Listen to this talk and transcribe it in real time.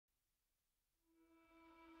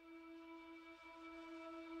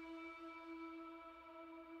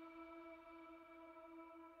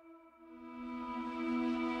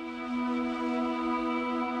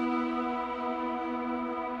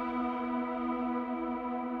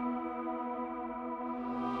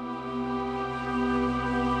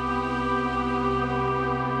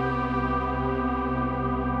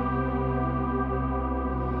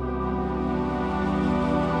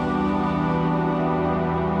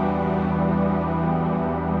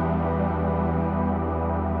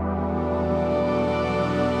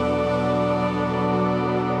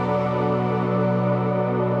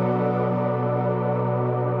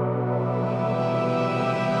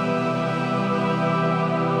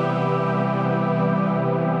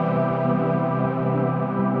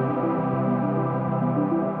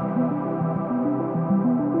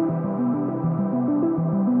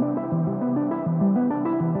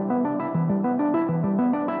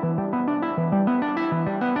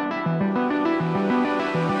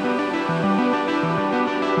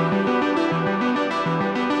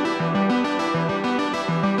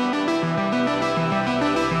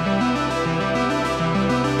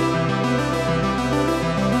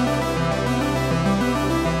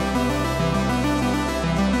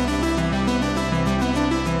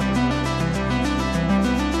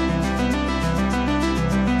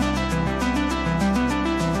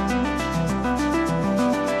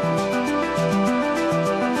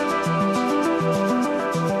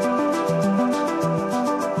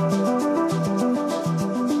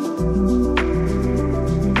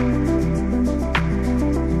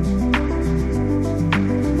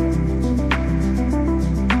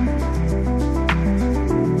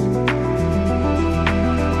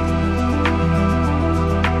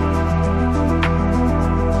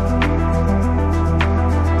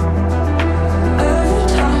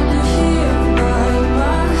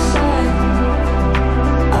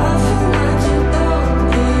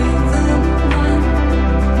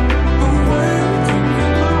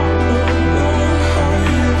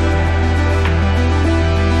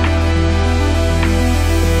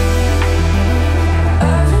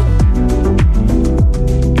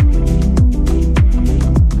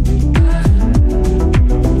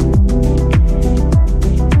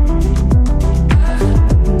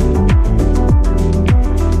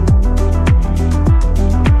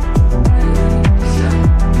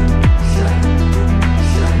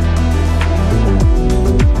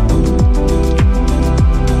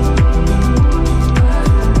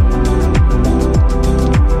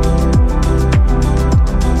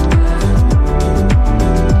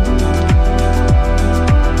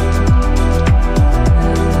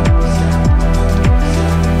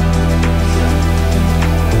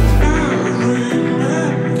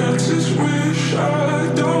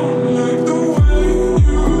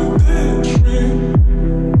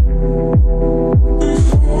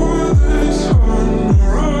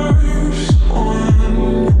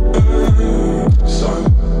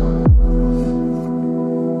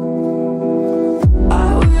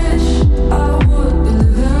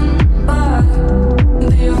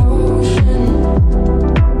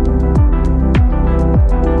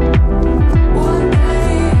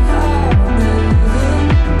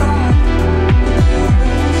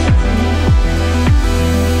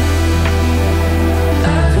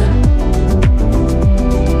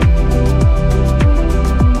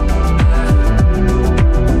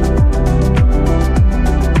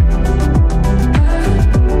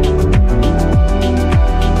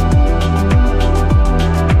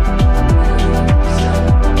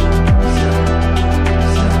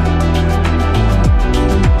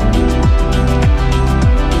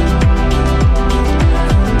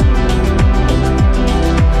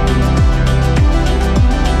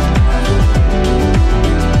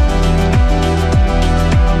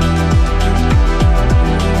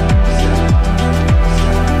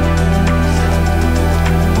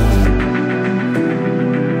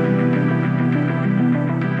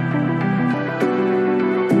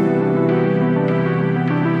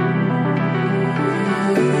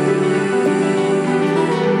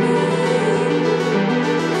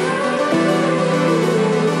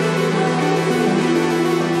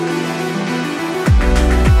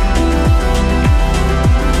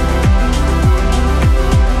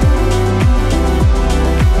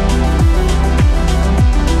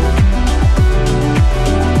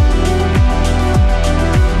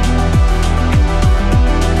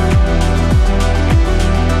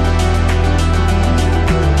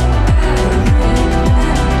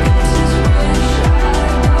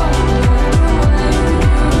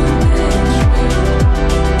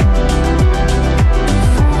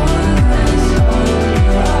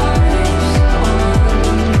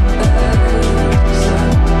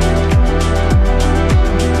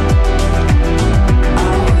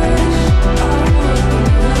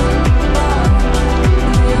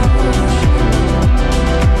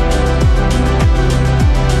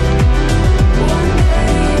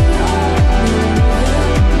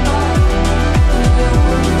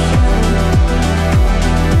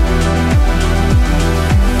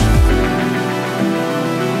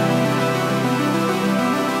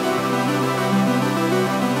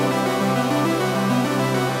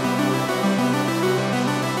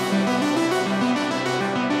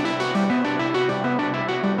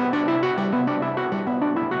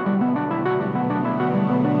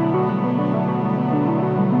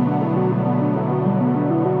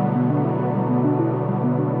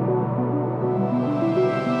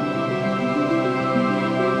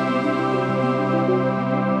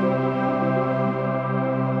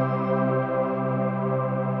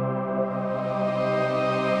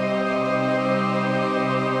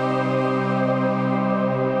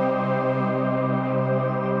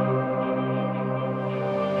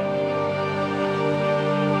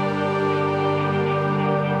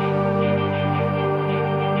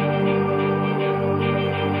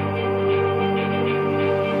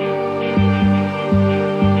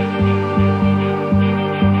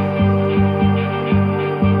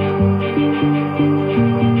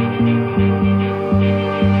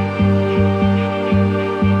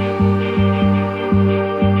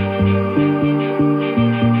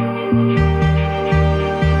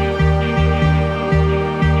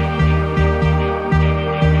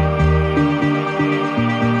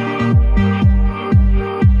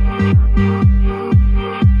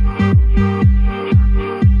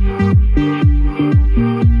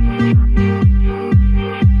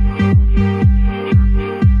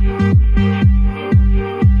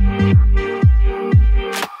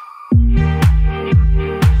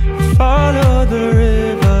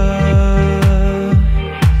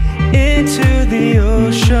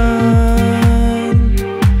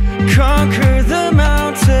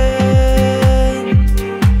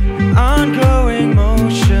ongoing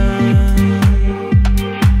motion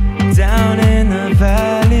down in the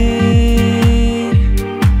valley,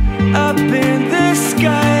 up in the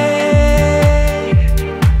sky,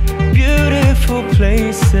 beautiful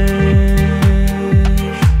places.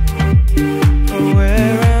 But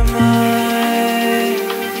where am I?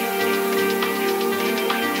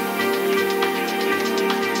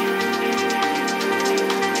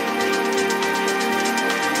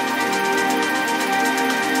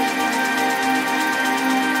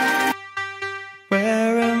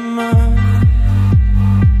 Where am I?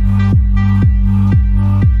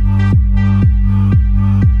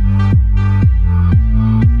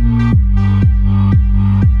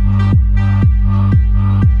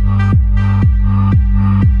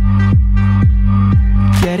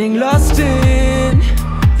 Getting lost in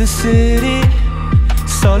the city,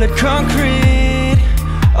 solid concrete,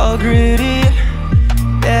 all gritty.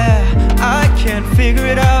 Yeah, I can't figure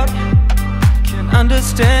it out, can't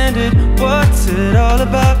understand it. What's it all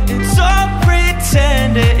about? It's all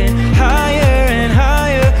pretending, higher and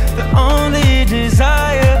higher. The only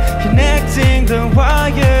desire, connecting the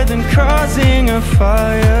wire, then causing a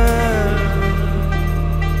fire.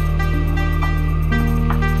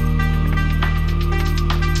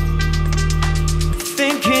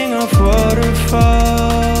 Thinking of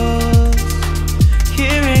waterfalls,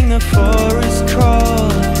 hearing the forest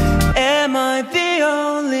crawl. Am I the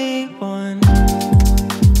only one?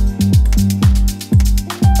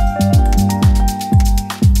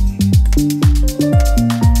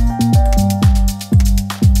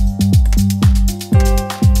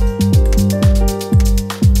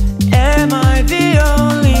 Am I the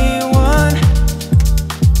only one?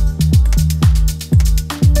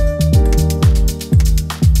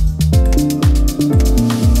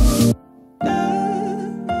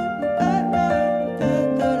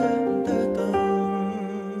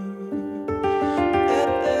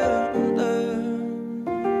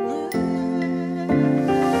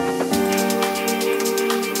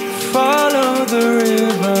 Follow the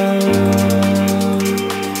river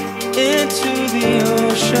into the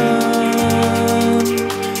ocean,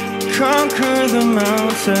 conquer the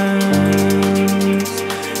mountains,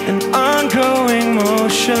 an ongoing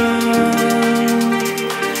motion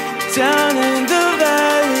down in the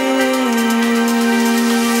valley.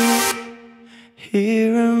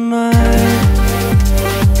 Here am I.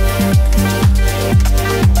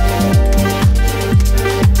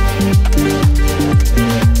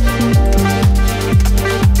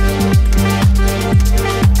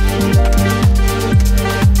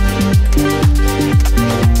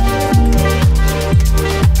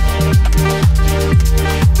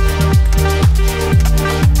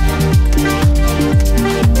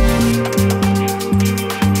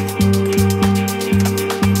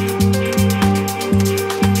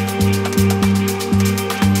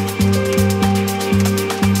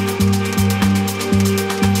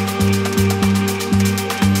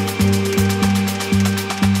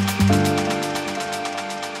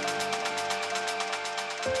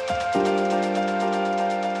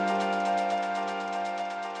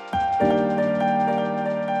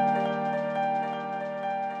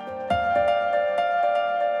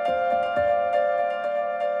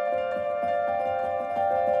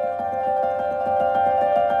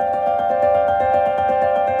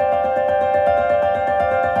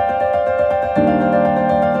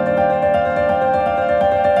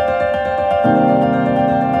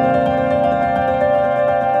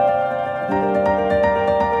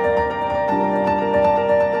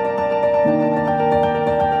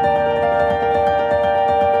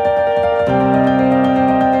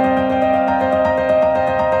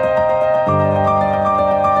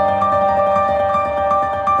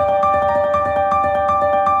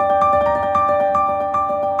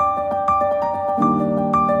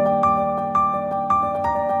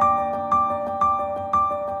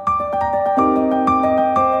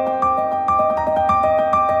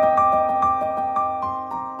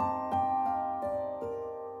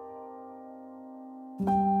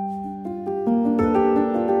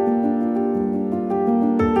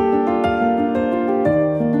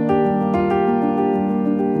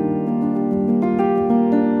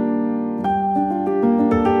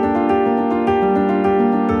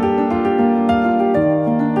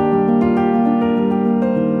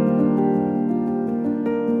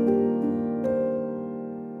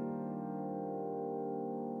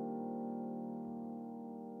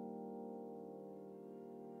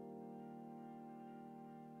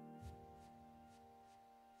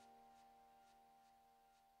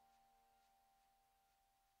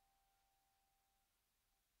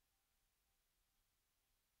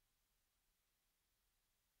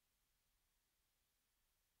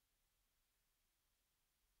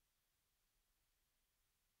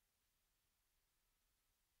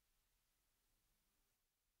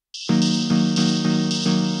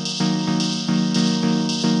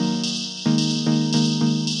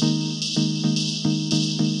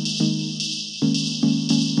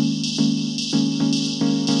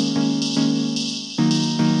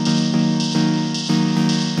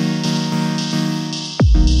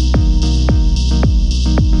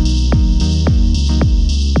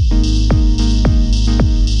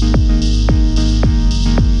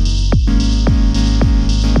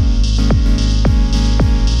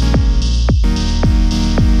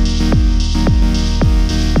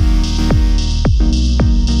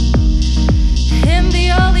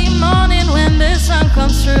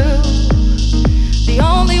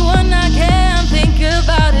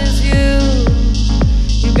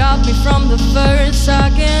 from the first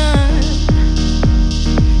second,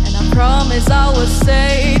 and I promise I will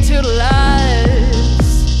stay to the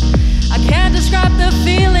last. I can't describe the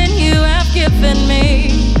feeling you have given me,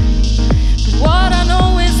 but what I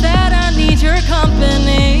know is that I need your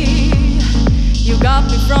company. You got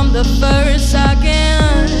me from the first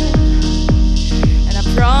second, and I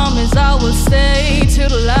promise I will stay to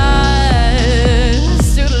the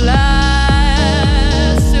last, to the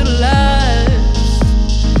last, to the last.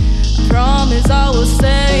 I promise I will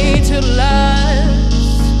stay to the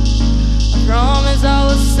last. I promise I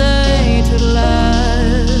will stay to the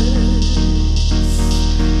last.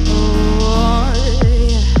 Oh,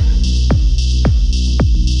 yeah.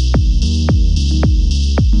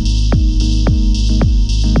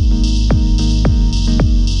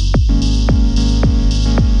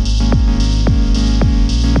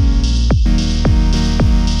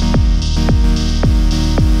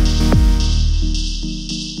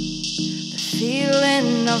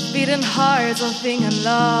 Beating hearts of being in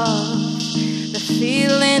love. The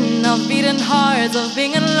feeling of beating hearts of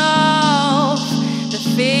being in love. The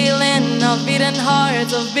feeling of beating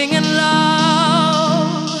hearts of being in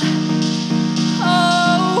love.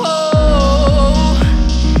 Oh, oh.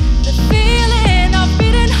 The feeling of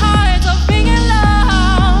beating hearts of being in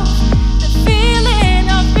love. The feeling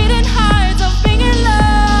of beating hearts of being in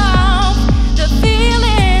love. The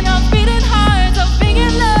feeling of beating hearts of being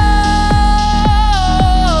in love.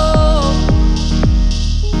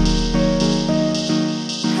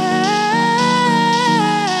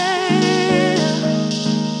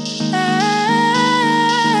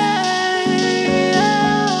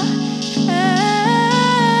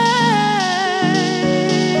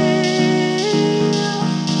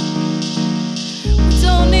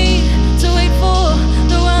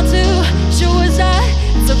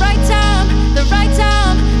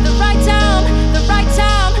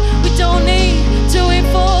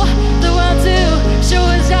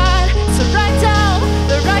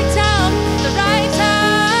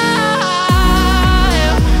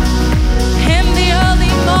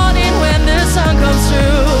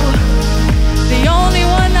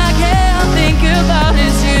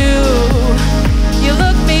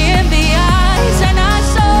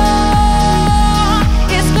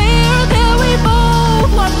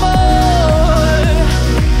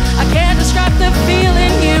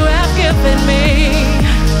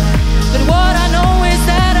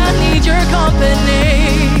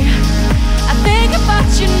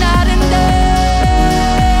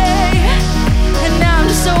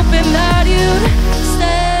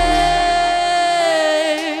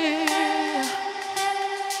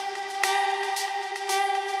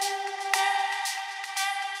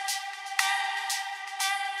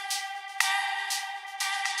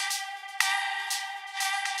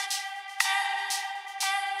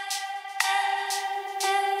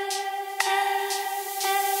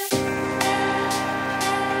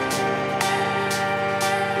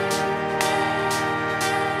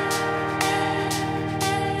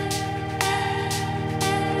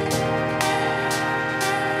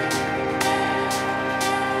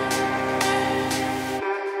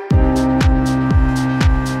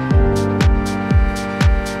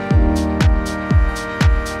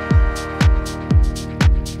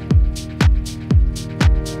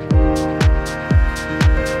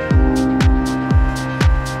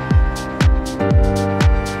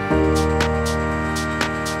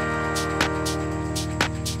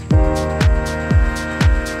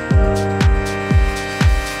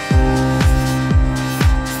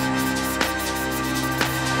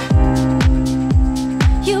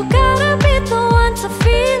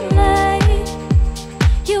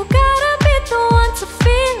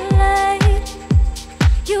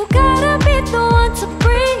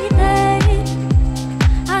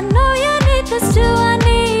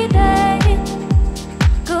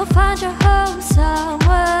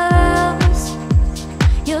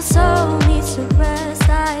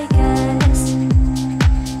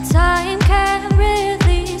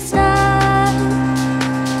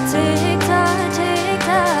 Tick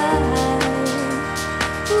tock,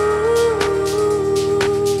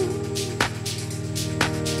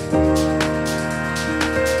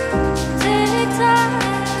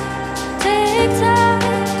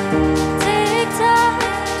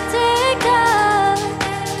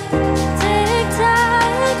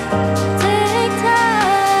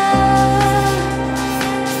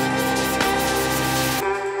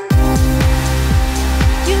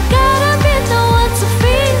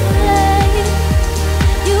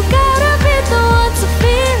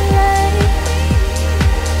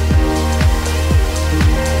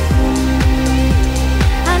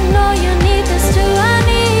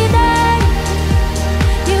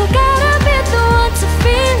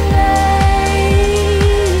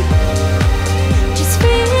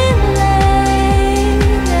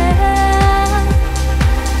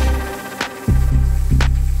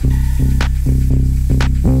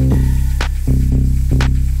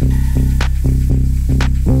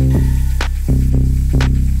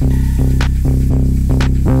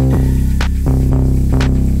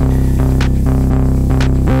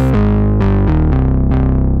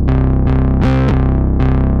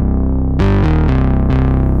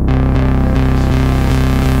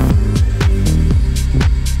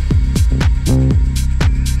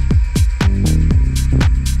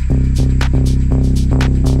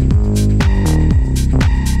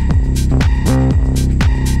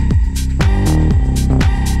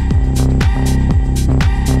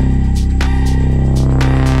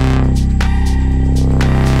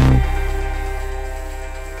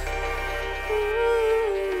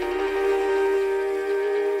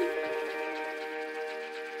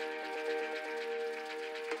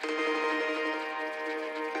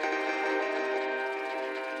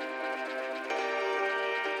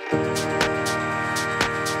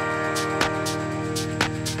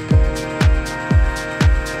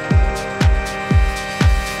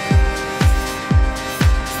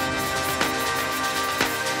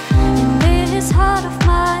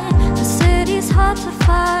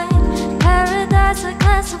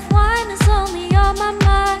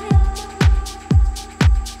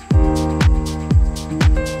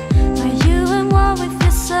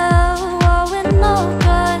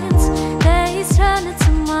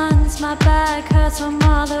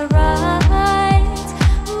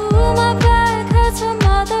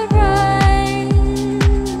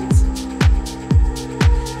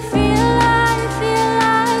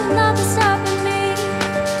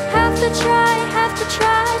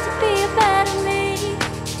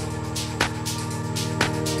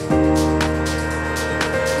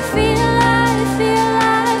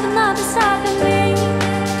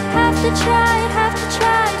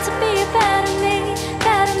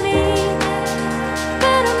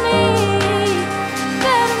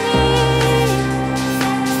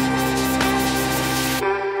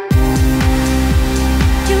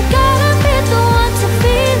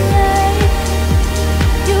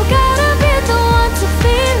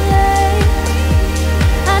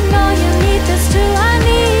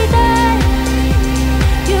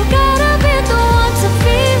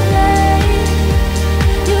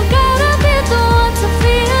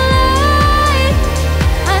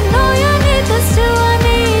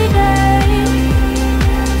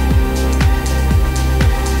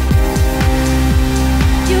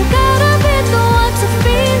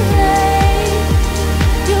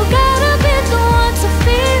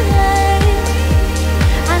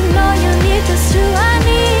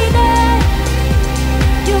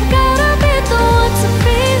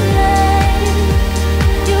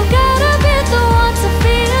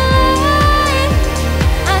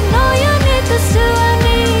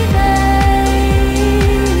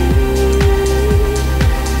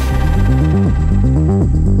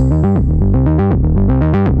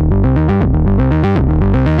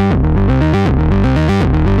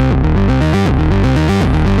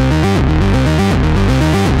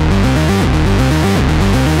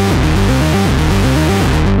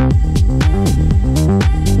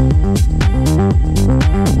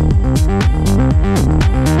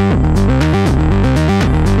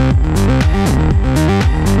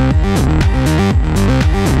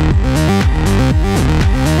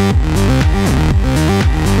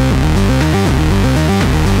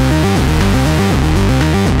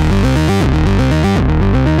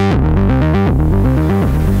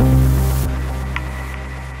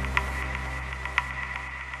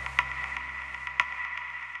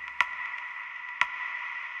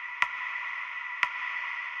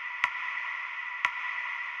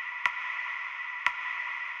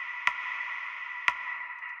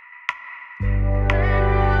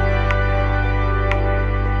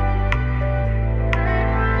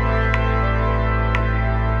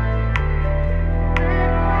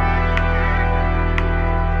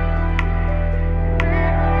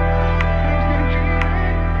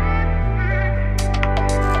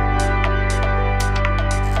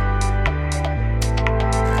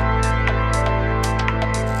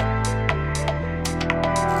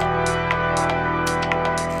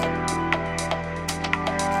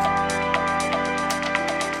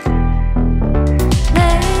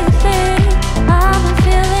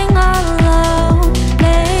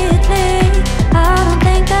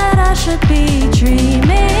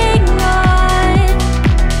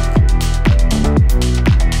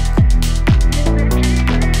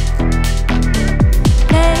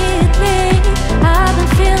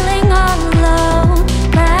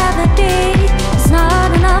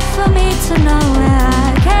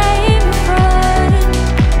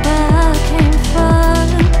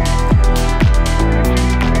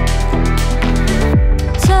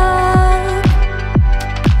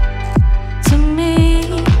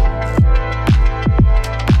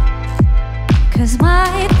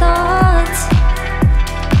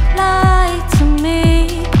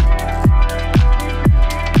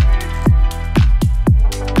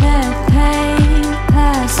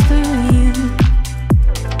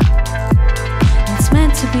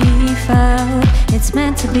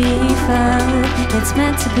 to be felt, it's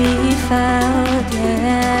meant to be felt,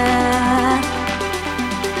 yeah.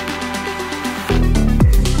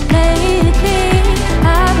 Lately,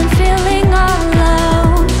 I've been feeling all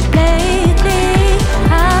alone. Lately,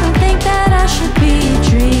 I don't think that I should be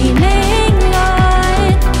dreaming,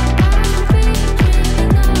 Lord.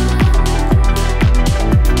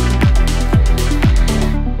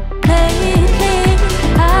 Lately,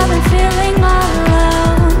 I've been feeling all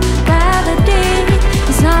alone. Gravity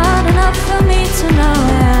is not enough for me to know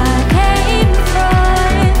where I came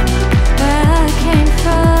from, where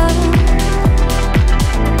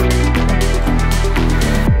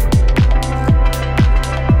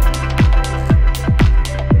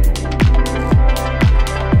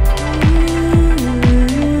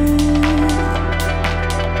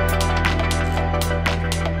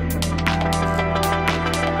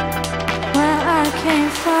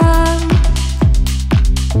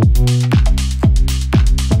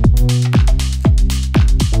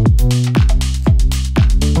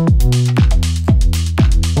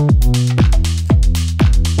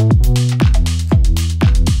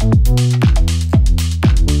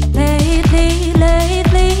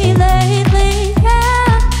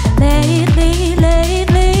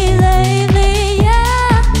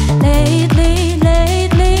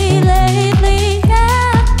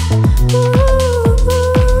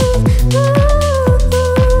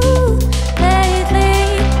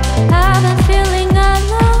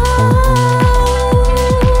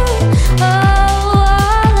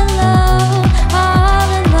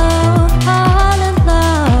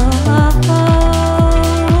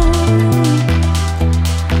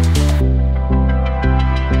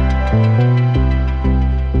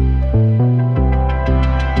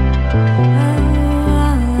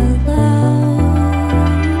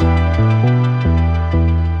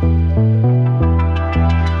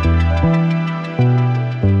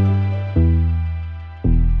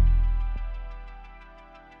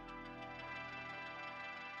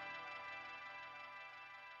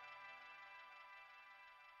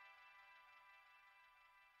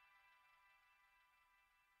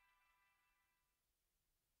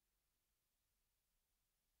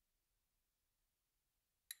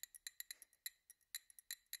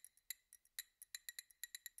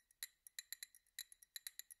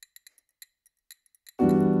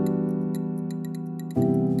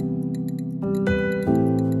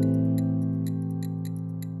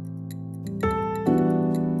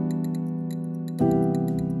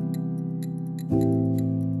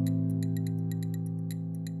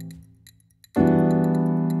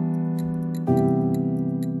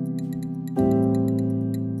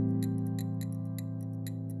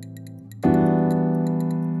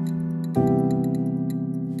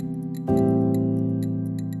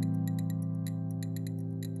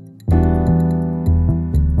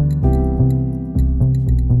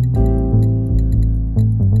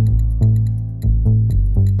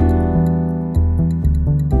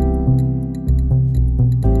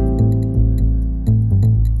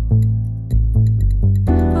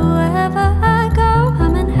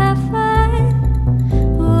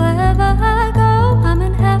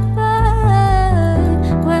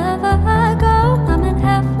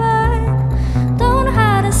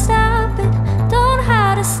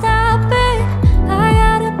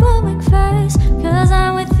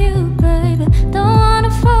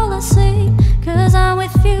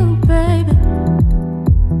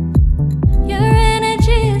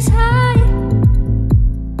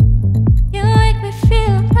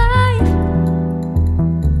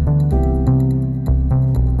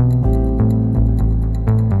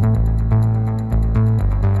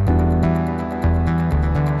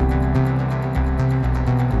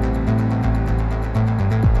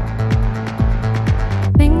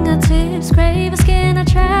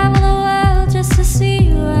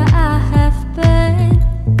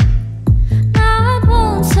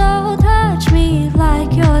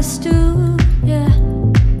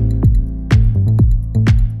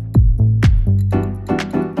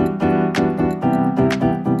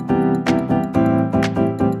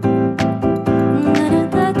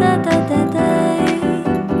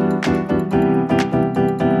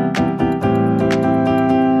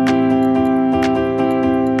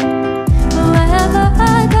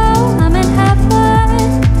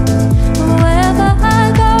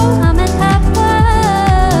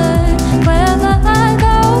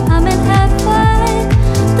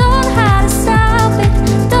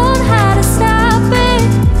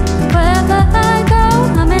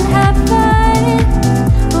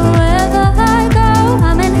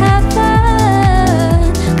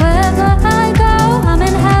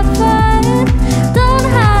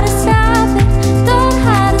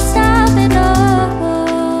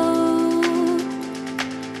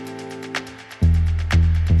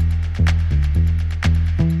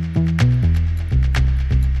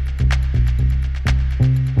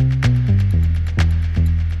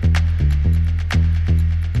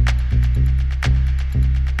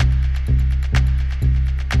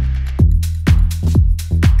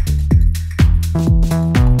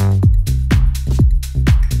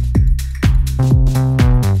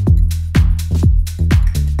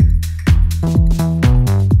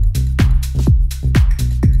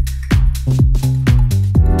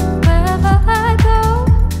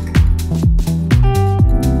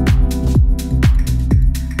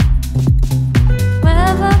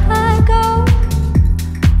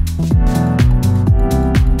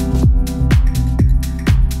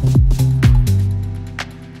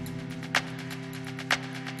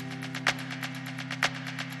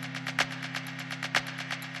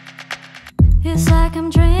It's like I'm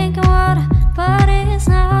drinking water, but it's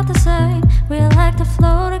not the same. We like to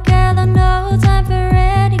flow together, no time for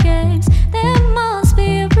any games. There must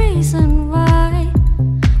be a reason why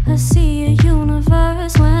I see a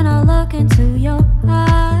universe when I look into your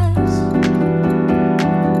eyes.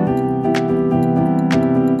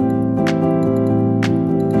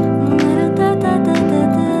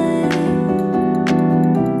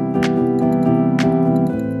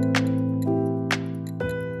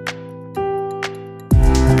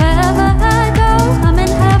 Wherever I go, I'm in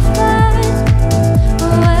heaven.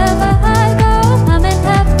 Wherever I go, I'm in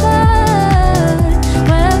heaven.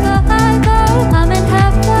 Wherever I go, I'm in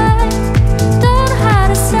heaven. Don't know how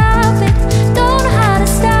to stop it. Don't know how to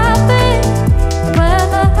stop it.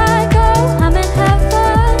 Wherever I go, I'm in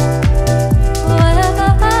heaven. Wherever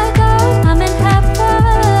I go, I'm in heaven.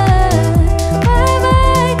 Wherever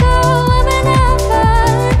I go, I'm in heaven.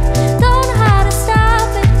 Don't know how to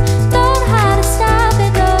stop it. Don't know how to stop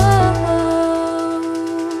it. Oh.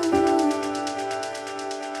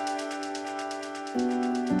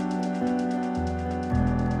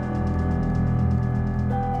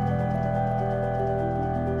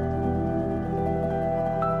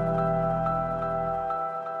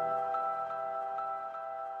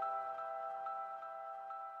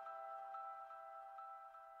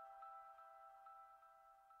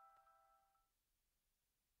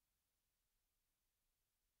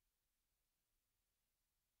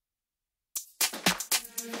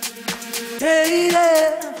 Hey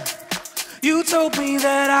there, you told me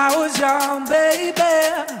that I was young, baby.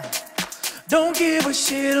 Don't give a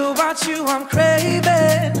shit about you, I'm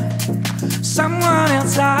craving someone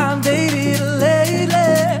else I've dated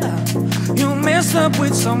lately. You messed up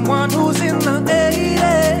with someone who's in the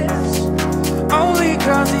 80s, only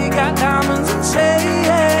cause he got diamonds and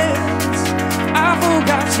chains. I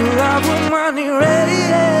forgot to love when money rains.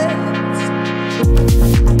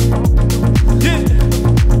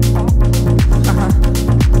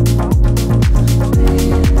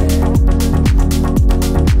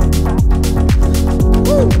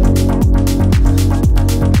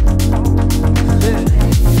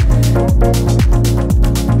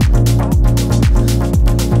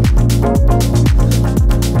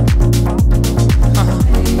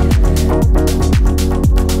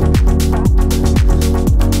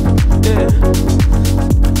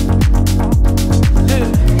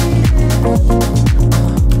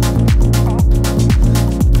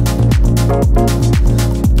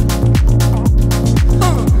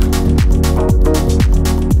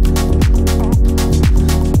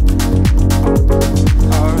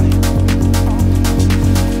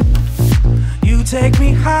 Take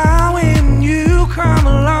me high when you come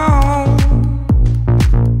along.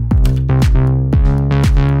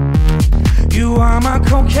 You are my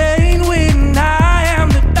cocaine when I am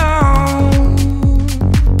the dawn.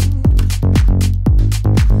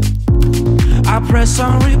 I press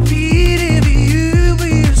on repeat if you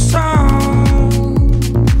be a song.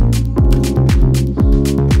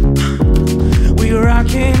 We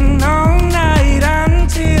rockin' all night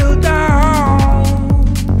until dawn.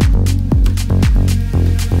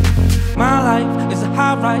 My life is a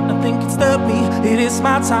high ride, nothing can stop me. It is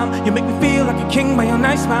my time. You make me feel like a king by your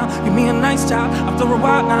nice smile. Give me a nice job after a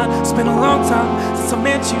while now. It's been a long time since I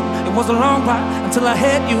met you. It was a long ride until I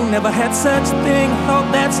had you. Never had such a thing. I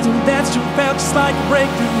thought that's true. Felt just like a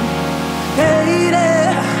breakthrough. Hey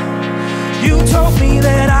there, you told me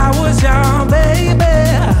that I was young, baby.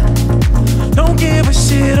 Don't give a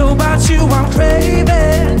shit about you, I'm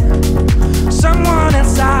craving someone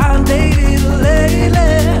else I dated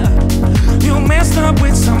lately. You messed up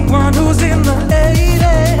with someone who's in the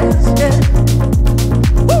 80s, yeah.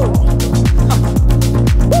 Woo!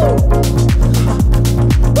 Woo!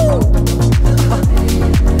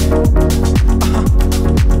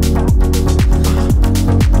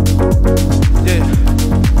 Yeah.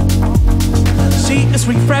 She is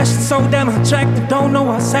refreshed, so damn attractive. Don't know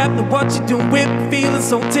what's happening, what you doing with me. Feeling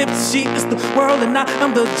so tipsy. She is the world and I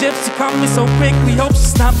am the gypsy. Call me so quickly, hope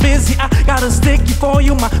she's not busy. I got a sticky for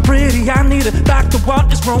you, my pretty. I need a doctor,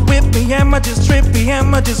 what is wrong with me? Am I just trippy,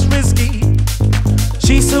 am I just risky?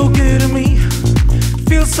 She's so good to me,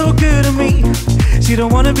 feels so good to me. She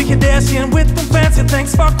don't wanna be Kardashian with them fancy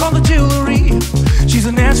things, fuck all the jewelry. She's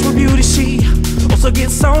a natural beauty, she also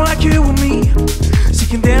gets on like you and me. She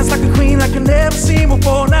can dance like a queen like I never seen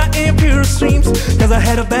before, not in purest dreams. Cause I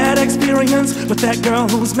had a bad experience with that girl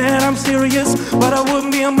who's mad, I'm serious. But I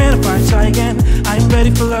wouldn't be a man if I try again. I ain't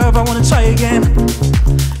ready for love, I wanna try again.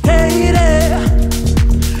 Hey there,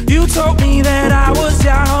 you told me that I was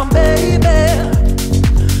young, baby.